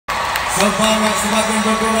Semangat semakin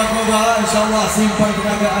berkobar-kobar. InsyaAllah simpan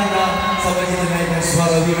tenaga anda sampai kita naikkan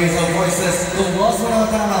suara. We raise our voices to Allah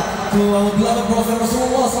SWT, to our beloved Prophet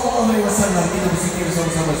Rasulullah SAW. Kita bersikir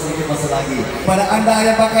bersama-sama sedikit masa lagi. Pada anda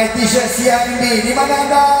yang pakai t-shirt CIMB, di mana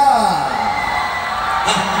anda?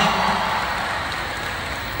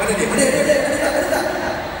 Mana dia? Ada tak?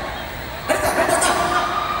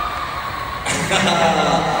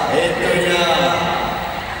 Itu dia.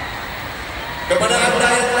 Kepada anda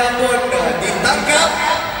yang telah pun ditangkap,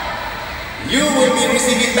 you will be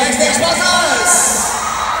receiving backstage passes.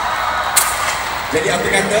 Jadi apa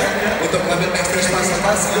kata, untuk mengambil backstage passes,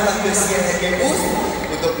 silalah ke CIMB booth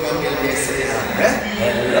untuk mengambil dia sekarang.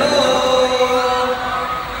 Hello.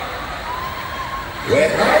 Where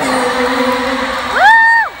are you?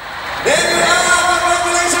 There you are,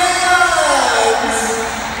 congratulations!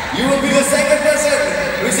 You will be the second person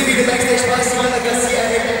receiving the backstage pass. Silalah ke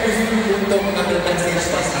CIMB booth untuk mengambil backstage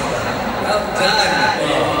pass. Well done.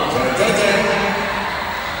 Jangan.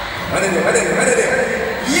 Mana dia?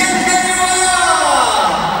 Yang kedua.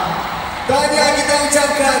 Tadi kita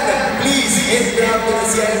ucapkan, please enter to the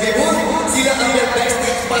CIMB booth. Sila ambil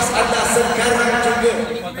backstage pass anda sekarang juga.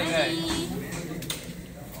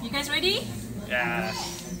 You guys ready?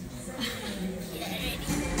 Yes.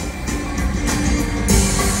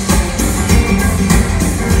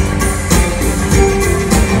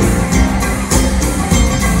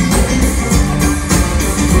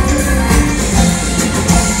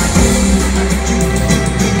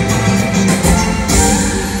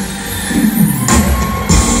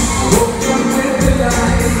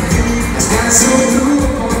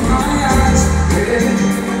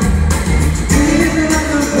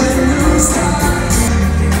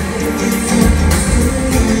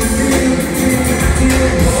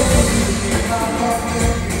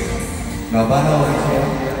 Now Bana over here,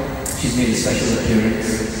 she's made a special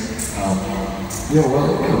appearance. You're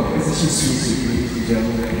welcome. Isn't she sweet, ladies and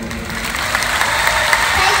gentlemen?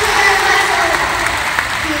 Thank you very much.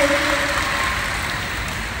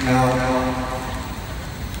 Now,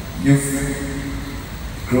 you've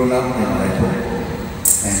grown up in Lumpur,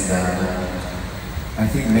 and I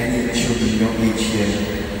think many children your age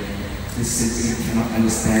here just simply cannot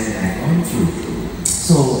understand what you've gone through.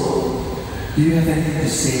 So, do you have anything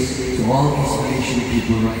to say to all these Malaysian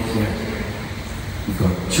people right here? We've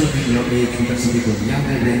got children your age, we've got some people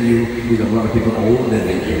younger than you, we've got a lot of people older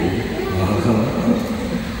than you.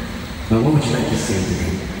 But what would you like to say to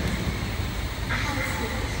them?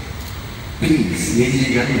 Please,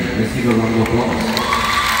 ladies and gentlemen, let's give a round of applause.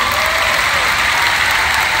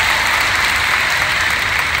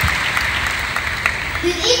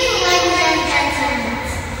 Good evening, ladies and gentlemen.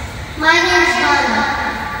 My name is Bana.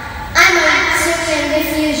 I'm a Syrian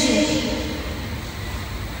refugee.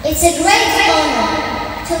 It's a great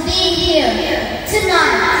honor to be here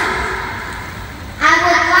tonight. I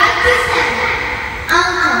would like to thank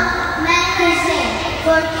Uncle Maher Zain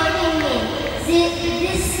for giving me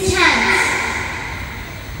this chance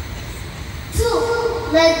to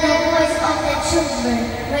let the voice of the children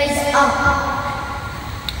raise up.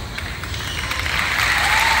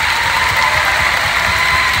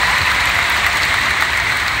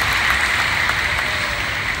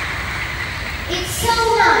 It's so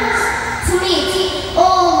nice to meet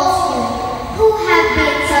all of you who have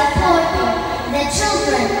been supporting the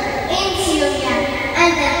children in Syria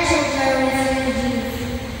and the children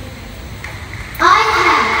refugees. I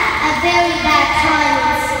had a very bad time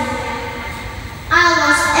in Syria. I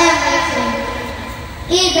lost everything,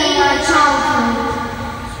 even my childhood.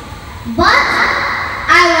 But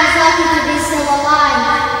I was lucky to be still alive.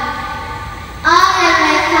 I and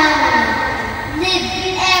my family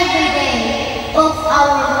lived every day of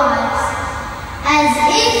our lives as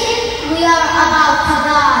if we are about to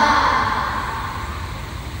die.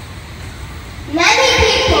 Many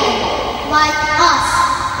people like us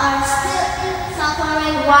are still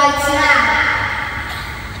suffering right now.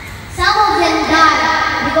 Some of them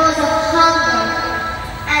died because of hunger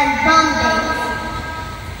and bombing.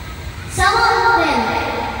 Some of them,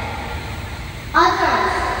 others,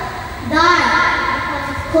 died because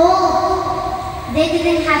of cold. They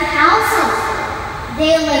didn't have houses.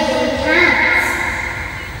 They live in camps.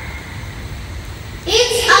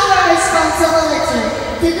 It's our responsibility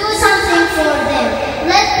to do something for them.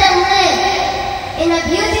 Let them live in a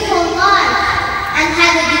beautiful life and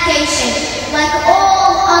have education like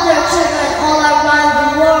all other children all around the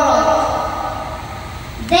world.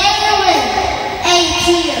 They live 8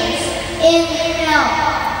 years in hell.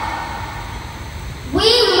 We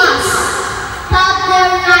must stop their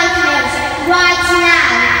nightmares right now.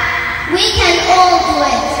 We can all do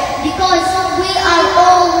it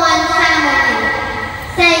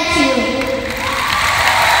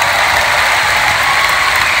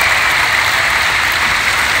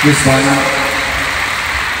Miss Bana,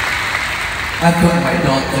 I've got my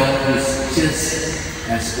daughter who's just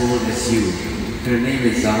as old as you. Her name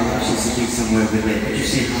is Zara. She's sitting somewhere over there. Could you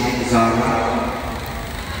say hi, Zara?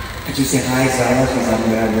 Could you say hi, Zara? She's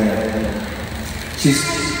somewhere over there.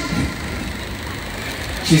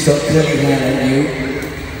 She's got curly hair like you.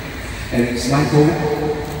 And it's my hope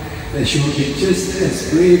that she will be just as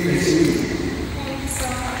brave as you. Thank you so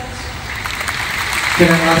much. Can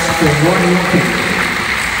I ask for one more thing?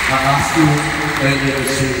 I asked you earlier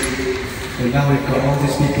this week, and now we've got all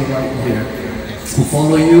these people right here who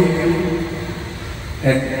follow you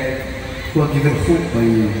and who are given hope by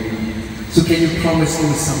you. So can you promise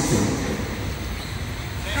me something?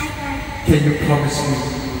 Can you promise me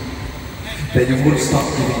that you won't stop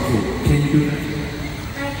giving hope? Can you do that?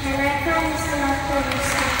 I promise to not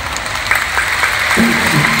promise.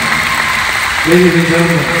 Ladies and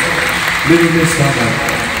gentlemen, little Miss Bana.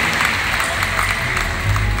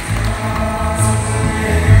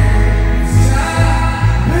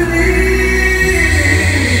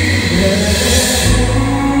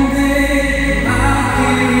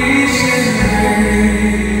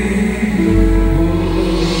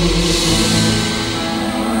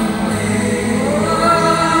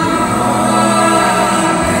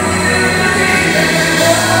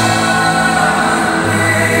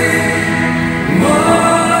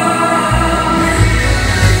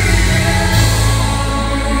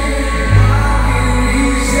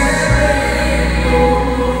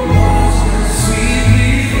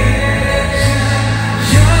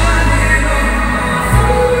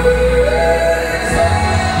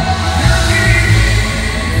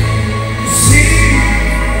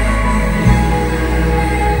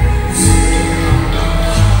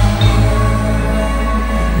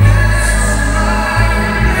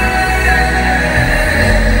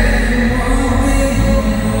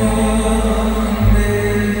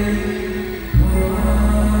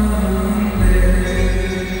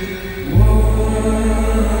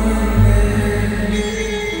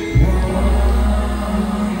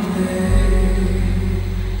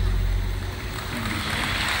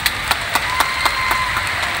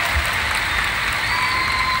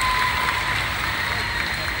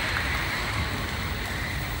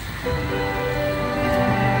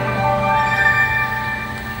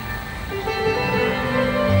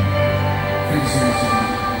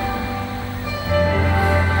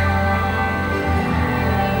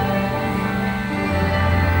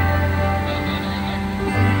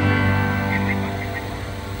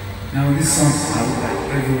 Now this song, I would like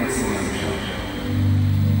everyone to sing on the show.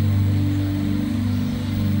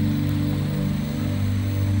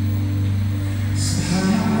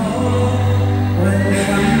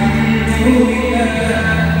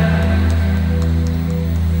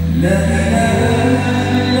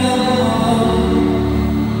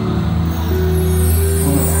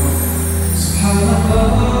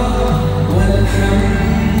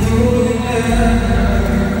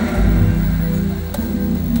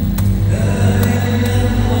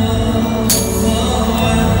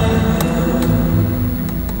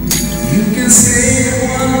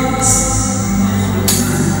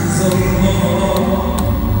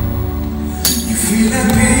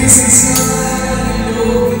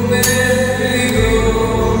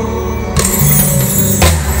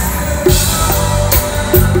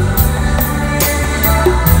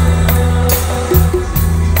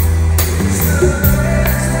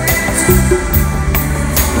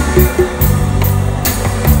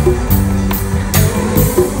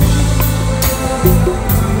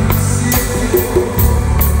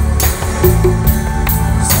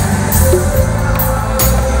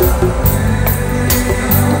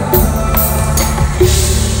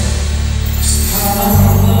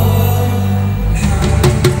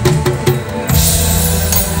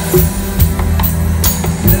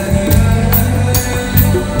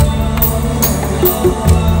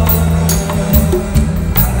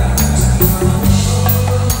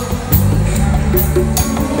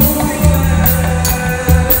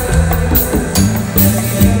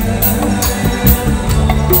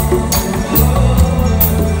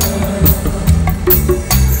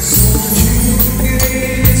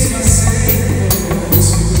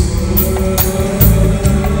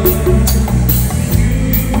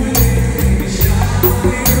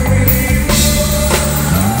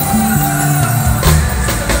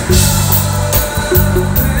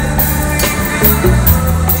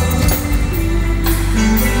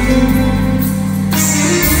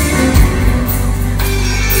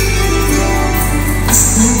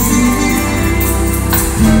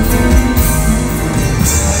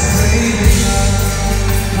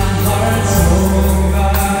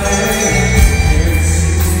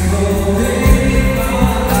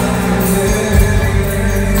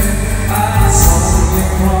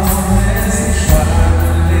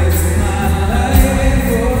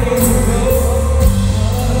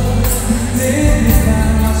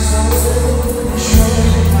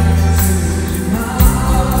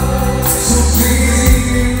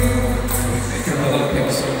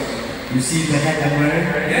 You see the hat I'm wearing?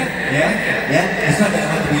 Yeah? It's not that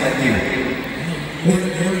I want to be like you.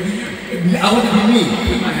 I want to be me.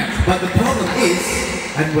 But the problem is,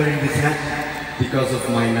 I'm wearing this hat because of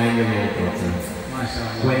my 9-year-old daughter.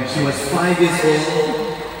 When she was 5 years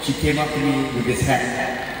old, she came up to me with this hat.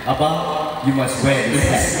 Abba, you must wear this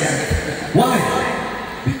hat. Why?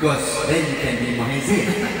 Because then you can be Maher Zain.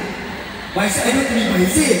 But I said, I don't want to be Maher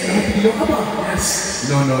Zain, I want to be your Abba. Yes.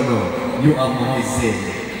 No. You are Maher Zain.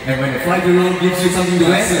 And when a 5-year-old gives you something to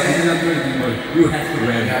wear, you have to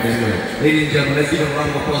wear it. Ladies and gentlemen, let's give a round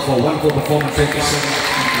of applause for one full performance. Thank you so much.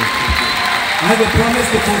 I have a promise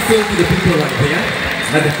to fulfill to the people right here.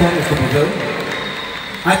 I have a promise to fulfill.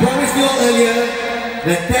 I promised you all earlier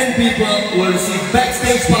that 10 people will receive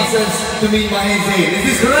backstage passes to meet Maher Zain. Is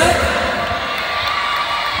this correct?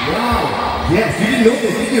 Wow. Yes, you didn't know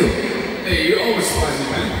this, did you? Hey, you're always surprised me,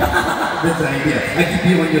 man. That's the idea. I keep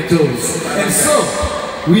you on your toes. And so,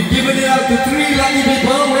 we've given it out to 3 lucky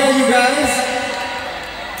people. Where are you guys?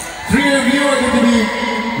 3 of you are going to be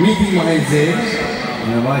meeting Maher Zain.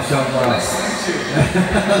 MashaAllah.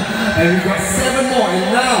 And we've got 7 more.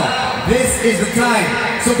 And now, this is the time.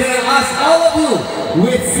 So can I ask all of you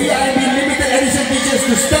with CIMB limited edition t-shirts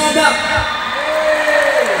to stand up?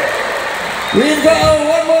 We've got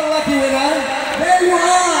one more lucky winner. There you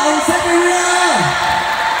are, our second winner.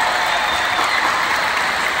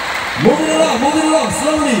 Moving along,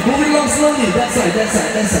 slowly. That side.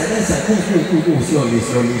 Move. Slowly.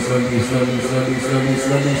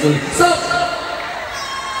 Stop!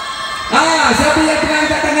 Siapa yang tengah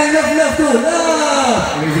angkat tangan love tu?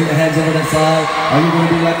 Love! Raising the hands over that side. Are you going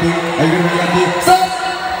to be lucky? Stop!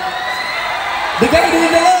 The guy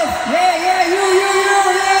doing the love! Yeah, you!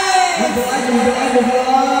 Yeah! Move the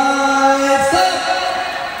line. Stop!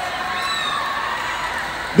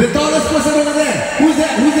 The tallest person over there. Who's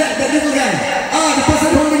that? That little guy. The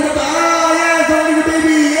person holding the yes, holding the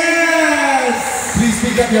baby. Yes! Please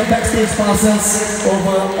pick up your backstage passes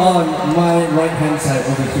over on my right hand side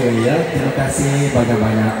over here, ya. Terima kasih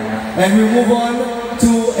banyak-banyak. And we move on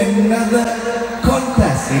to another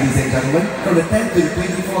contest, ladies and gentlemen, from the 10th to the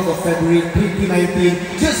 24th of February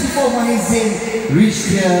 2019. Just before Maher Zain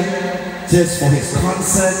reached here, just for his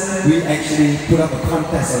concert, we actually put up a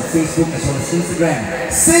contest on Facebook as well as Instagram.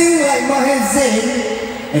 Sing like Maher Zain,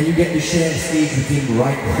 and you get to share the stage with him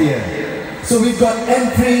right here. So we've got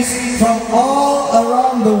entries from all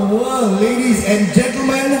around the world, ladies and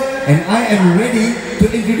gentlemen, and I am ready to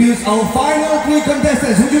introduce our final 3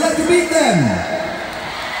 contestants. Would you like to meet them?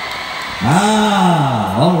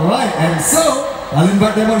 Alright, and so I'll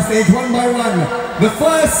invite them on stage one by one. The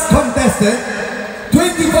first contestant,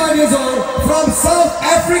 25 years old, from South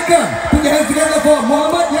Africa. Put your hands together for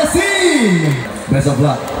Muhammad Yassin. Best of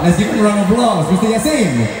luck. Let's give him a round of applause, Mr.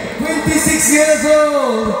 Yassin. 26 years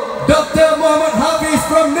old, Dr. Muhammad Hafiz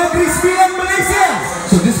from Negeri Sembilan, Malaysia.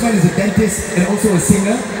 So this man is a dentist and also a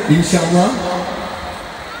singer, inshallah.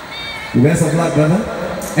 Best of luck, brother.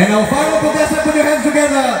 And our final contestant, put your hands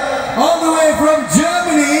together, all the way from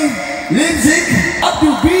Germany, Leipzig,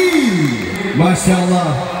 Abed.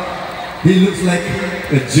 MashaAllah, he looks like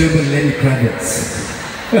a German Lenny Kravitz.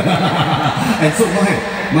 And so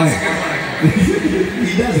Maher.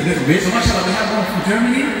 He does a little bit. So mashallah, we have one from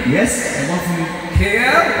Germany. Yes. And one from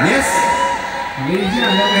KL. Yes. Malaysia,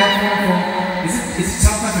 and then we have one from, is it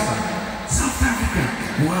South Africa? South Africa.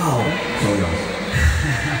 Wow. Sorry.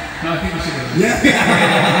 No, I think we should. Yeah.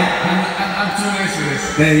 I'm too nice for this.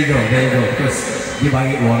 There you go. Because dia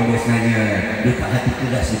baik orang dia sebenarnya. Dia tak hati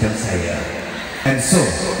keras macam saya. And so,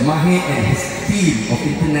 Maher and his team of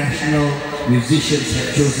international musicians have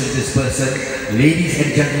chosen this person. Ladies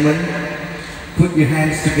and gentlemen, put your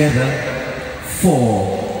hands together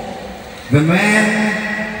for the man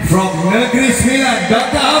from Negeri Sembilan,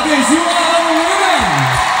 Dr. Hafiz. You are our winner.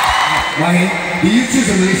 Maher, did you choose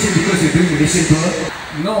a Malaysian because you're doing Malaysian tour?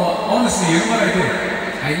 No, honestly, you know what I did?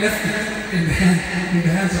 I left it in the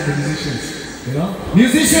hands of the musicians. You know?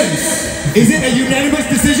 Musicians! Is it a unanimous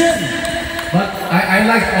decision? But I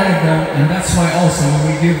liked all of them, and that's why also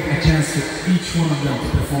we give a chance to each one of them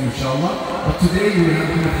to perform, inshallah. But today we will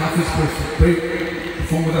have Hafiz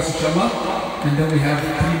perform with us, inshallah. And then we have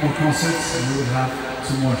 3 more concerts, and we will have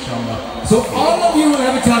 2 more, inshallah. So all of you will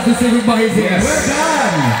have a chance to sing with Maher Zain. Yes. Well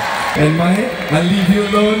done! And Maher, I'll leave you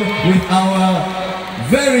alone with our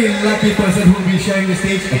very lucky person who will be sharing the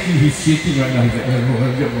stage. Actually, he's shaking right now. He's like,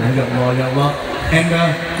 and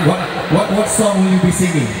what song will you be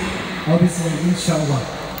singing? I'll be saying, inshallah.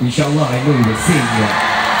 Inshallah, I know you will sing. Yeah.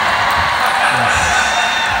 Yes.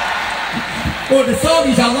 Oh, the song,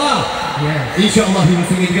 inshallah. Yeah. Inshallah, he will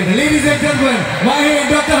sing it together. Ladies and gentlemen, Maher and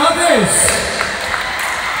Dr. Hafiz.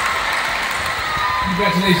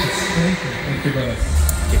 Congratulations. Thank you, brother.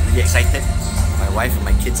 Okay, really excited. My wife and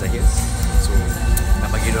my kids are here. So, nak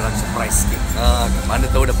bagi orang surprise sikit. Mana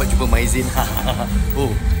tahu dapat jumpa Maher Zain. Oh,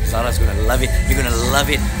 Zara's gonna love it. You're gonna love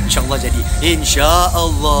it. InsyaAllah jadi.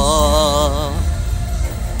 InsyaAllah.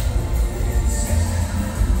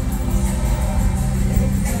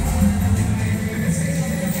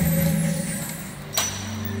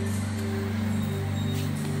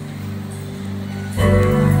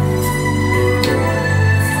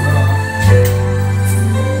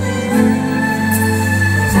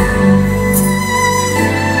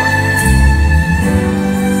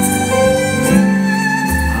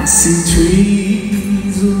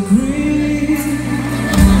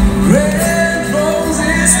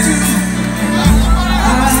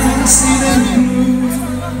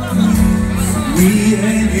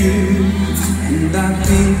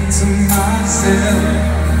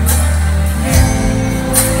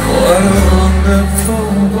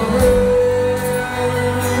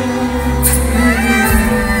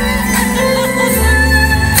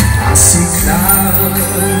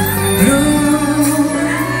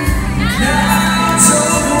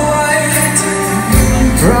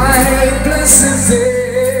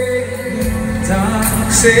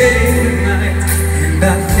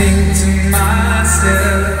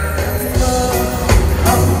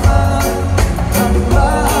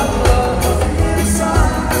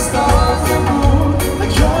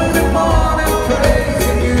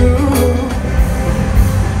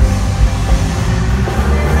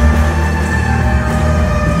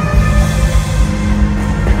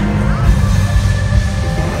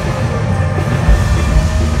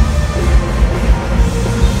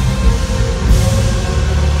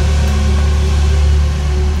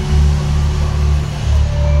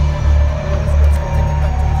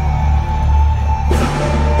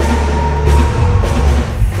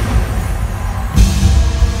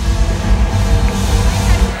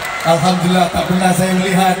 Alhamdulillah, tak pernah saya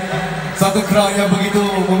melihat satu crowd yang begitu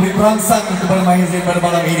memberi perangsang kepada Maher Zain pada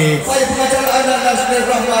malam ini. Saya pengacara anda Nazrudin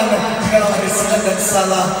Rahman. Jika ada silap dan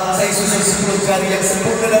salah, saya susun 10 jari yang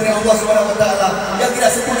sempurna dari Allah SWT yang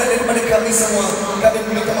tidak sempurna daripada kami semua. Kami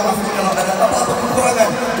meminta maaf kalau ada apa-apa kekurangan.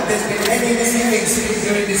 There's been any misgivings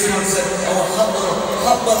during this concert. Our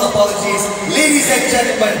humble apologies. Ladies and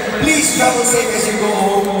gentlemen, please travel safe as you go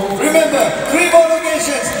home. Remember, 3 more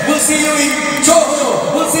locations. We'll see you in Johor.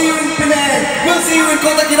 We'll see you in Penang. We'll see you in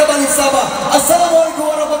Kota Kinabalu, Sabah. Assalamualaikum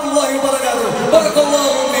warahmatullahi wabarakatuh.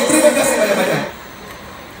 Barakallahu fiik. Terima kasih banyak-banyak.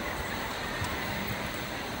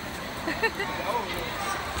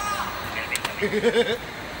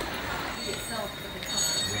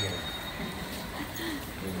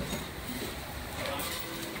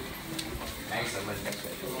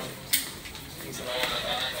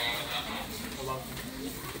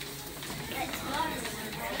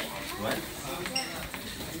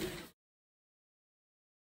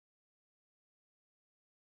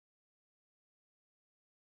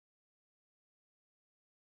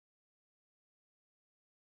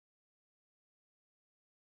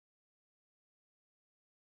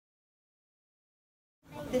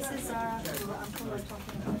 This is our uncle we're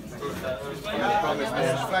talking about.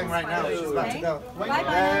 She's flying right now. She's about to go.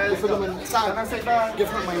 Bye-bye. Give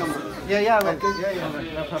her my number. Yeah, okay. Yeah.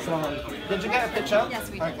 No problem. Did you get a picture? Yes,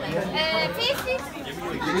 we did.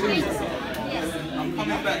 I'm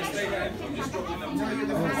coming back. Stay there.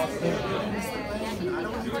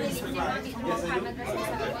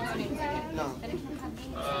 No.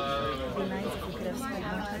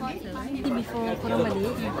 Nanti before korang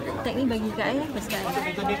balik, tag ni bagi kat saya, lepas kat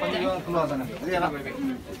saya. Itu dia panggil keluar sana. This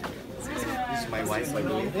is my wife, by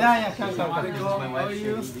the way. Yeah, This is my wife,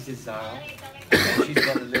 Seni. This is Zara. She's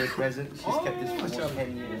got a little present. She's kept this for almost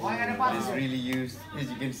 10 years. It's really used, as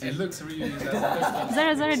you can see. It looks really used.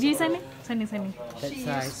 Zara, do you sign it? Sign it. That's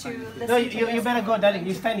nice. No, you better go, darling.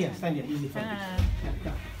 You stand here. Easy.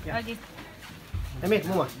 Okay. Habib,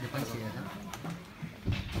 MOMA.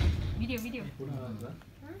 Video.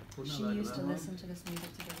 She used to listen to this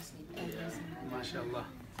music to go to sleep every single night. MashaAllah.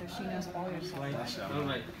 So she knows all your songs.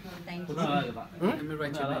 Thank you. Let me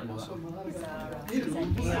write your name also.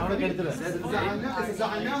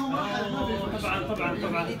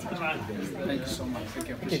 Thank you so much.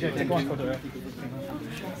 Take one photo.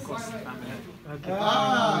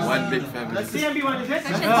 One big family. The CIMB one, is it?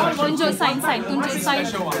 Tunjuk sign.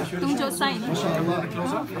 Tunjuk sign.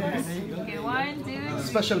 Okay, 1, 2, 3.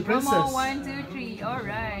 Special princess. One more, 1, 2, 3.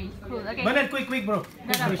 Alright, cool. Okay. Bernard, quick, bro.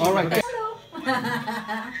 All right.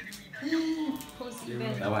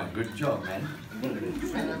 Lawan, good job, man.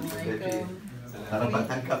 Harap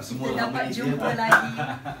tangkap semua orang Malaysia.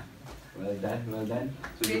 Well done, well done.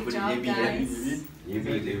 So Great you put job, JB guys.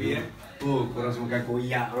 JB. Oh, korang semua kan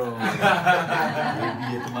koyak bro. JB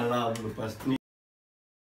itu malam lepas tu.